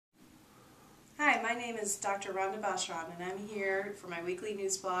Hi, my name is Dr. Randa Bascharon, and I'm here for my weekly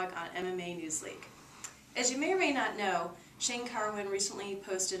news blog on MMANEWSLEAK. As you may or may not know, Shane Carwin recently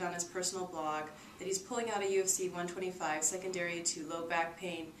posted on his personal blog that he's pulling out a UFC 125 secondary to low back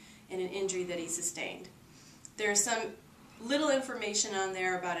pain and an injury that he sustained. There's some little information on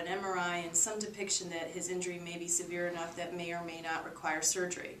there about an MRI and some depiction that his injury may be severe enough that may or may not require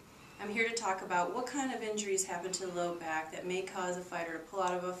surgery. I'm here to talk about what kind of injuries happen to the low back that may cause a fighter to pull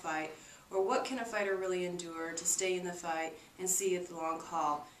out of a fight, or what can a fighter really endure to stay in the fight and see it the long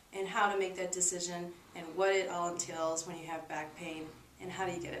haul, and how to make that decision and what it all entails when you have back pain and how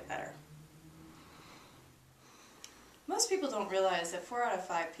do you get it better. Most people don't realize that 4 out of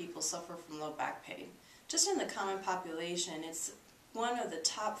 5 people suffer from low back pain. Just in the common population, it's one of the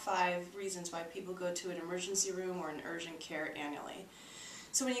top 5 reasons why people go to an emergency room or an urgent care annually.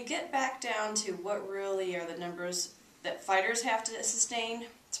 So when you get back down to what really are the numbers that fighters have to sustain,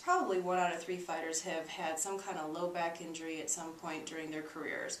 it's probably 1 out of 3 fighters have had some kind of low back injury at some point during their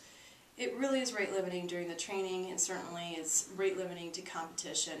careers. It really is rate limiting during the training, and certainly it's rate limiting to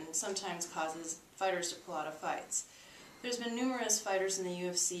competition, and sometimes causes fighters to pull out of fights. There's been numerous fighters in the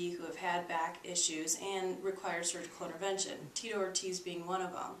UFC who have had back issues and require surgical intervention, Tito Ortiz being one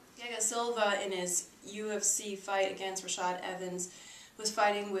of them. Diego Silva, in his UFC fight against Rashad Evans, was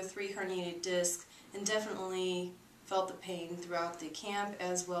fighting with 3 herniated discs and definitely felt the pain throughout the camp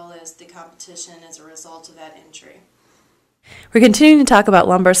as well as the competition as a result of that injury. We're continuing to talk about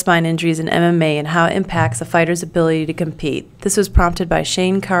lumbar spine injuries in MMA and how it impacts a fighter's ability to compete. This was prompted by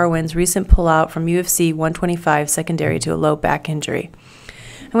Shane Carwin's recent pullout from UFC 125 secondary to a low back injury.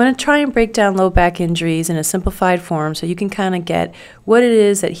 I'm going to try and break down low back injuries in a simplified form so you can kind of get what it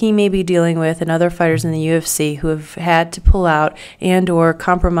is that he may be dealing with and other fighters in the UFC who have had to pull out and or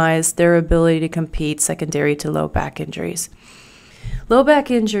compromise their ability to compete secondary to low back injuries. Low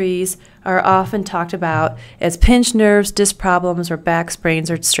back injuries are often talked about as pinched nerves, disc problems, or back sprains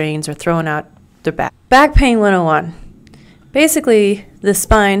or strains or throwing out their back. Back pain 101. Basically, the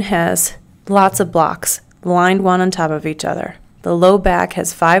spine has lots of blocks lined one on top of each other. The low back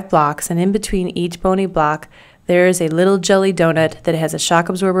has 5 blocks, and in between each bony block there is a little jelly donut that has a shock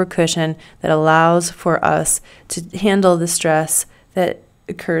absorber cushion that allows for us to handle the stress that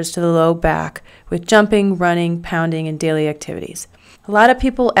occurs to the low back with jumping, running, pounding, and daily activities. A lot of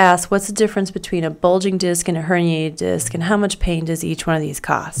people ask what's the difference between a bulging disc and a herniated disc and how much pain does each one of these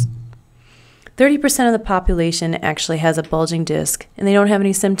cost. 30% of the population actually has a bulging disc and they don't have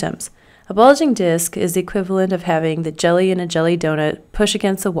any symptoms. A bulging disc is the equivalent of having the jelly in a jelly donut push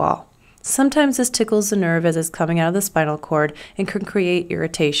against the wall. Sometimes this tickles the nerve as it's coming out of the spinal cord and can create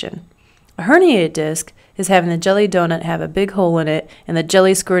irritation. A herniated disc is having the jelly donut have a big hole in it and the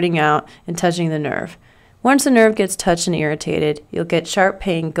jelly squirting out and touching the nerve. Once the nerve gets touched and irritated, you'll get sharp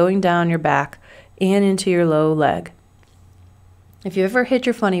pain going down your back and into your low leg. If you ever hit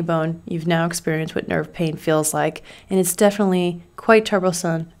your funny bone, you've now experienced what nerve pain feels like, and it's definitely quite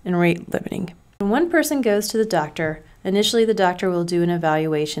troublesome and rate limiting. When one person goes to the doctor, initially the doctor will do an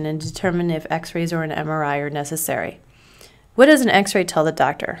evaluation and determine if x-rays or an MRI are necessary. What does an x-ray tell the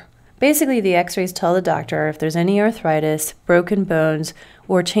doctor? Basically, the x-rays tell the doctor if there's any arthritis, broken bones,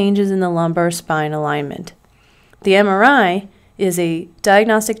 or changes in the lumbar spine alignment. The MRI is a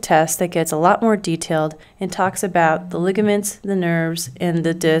diagnostic test that gets a lot more detailed and talks about the ligaments, the nerves, and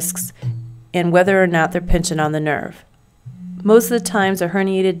the discs, and whether or not they're pinching on the nerve. Most of the times, a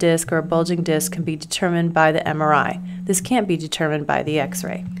herniated disc or a bulging disc can be determined by the MRI. This can't be determined by the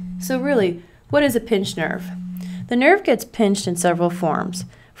x-ray. So really, what is a pinched nerve? The nerve gets pinched in several forms.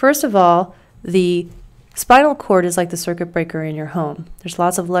 First of all, the spinal cord is like the circuit breaker in your home. There's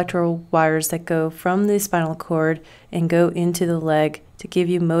lots of electrical wires that go from the spinal cord and go into the leg to give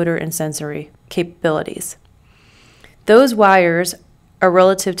you motor and sensory capabilities. Those wires are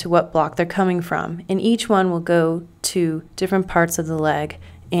relative to what block they're coming from, and each one will go to different parts of the leg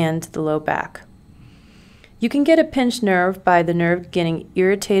and the low back. You can get a pinched nerve by the nerve getting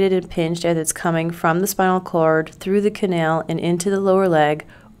irritated and pinched as it's coming from the spinal cord through the canal and into the lower leg,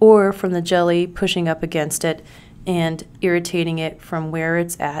 or from the jelly pushing up against it and irritating it from where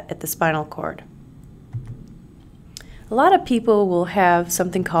it's at the spinal cord. A lot of people will have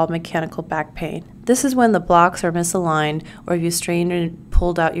something called mechanical back pain. This is when the blocks are misaligned or you strained and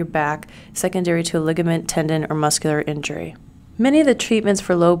pulled out your back secondary to a ligament, tendon, or muscular injury. Many of the treatments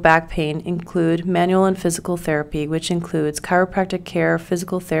for low back pain include manual and physical therapy, which includes chiropractic care,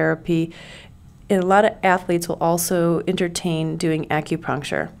 physical therapy, and a lot of athletes will also entertain doing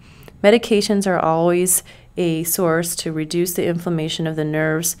acupuncture. Medications are always a source to reduce the inflammation of the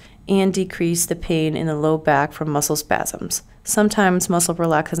nerves and decrease the pain in the low back from muscle spasms. Sometimes muscle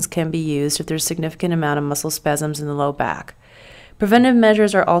relaxants can be used if there's a significant amount of muscle spasms in the low back. Preventive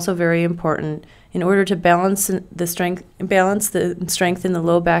measures are also very important in order to balance the strength in the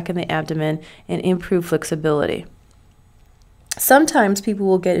low back and the abdomen and improve flexibility. Sometimes people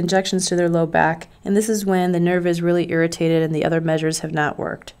will get injections to their low back, and this is when the nerve is really irritated and the other measures have not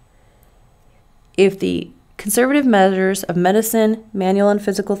worked. If the conservative measures of medicine, manual and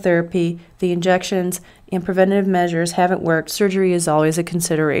physical therapy, the injections, and preventative measures haven't worked, surgery is always a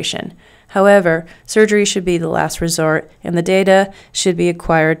consideration. However, surgery should be the last resort, and the data should be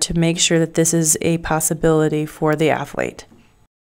acquired to make sure that this is a possibility for the athlete.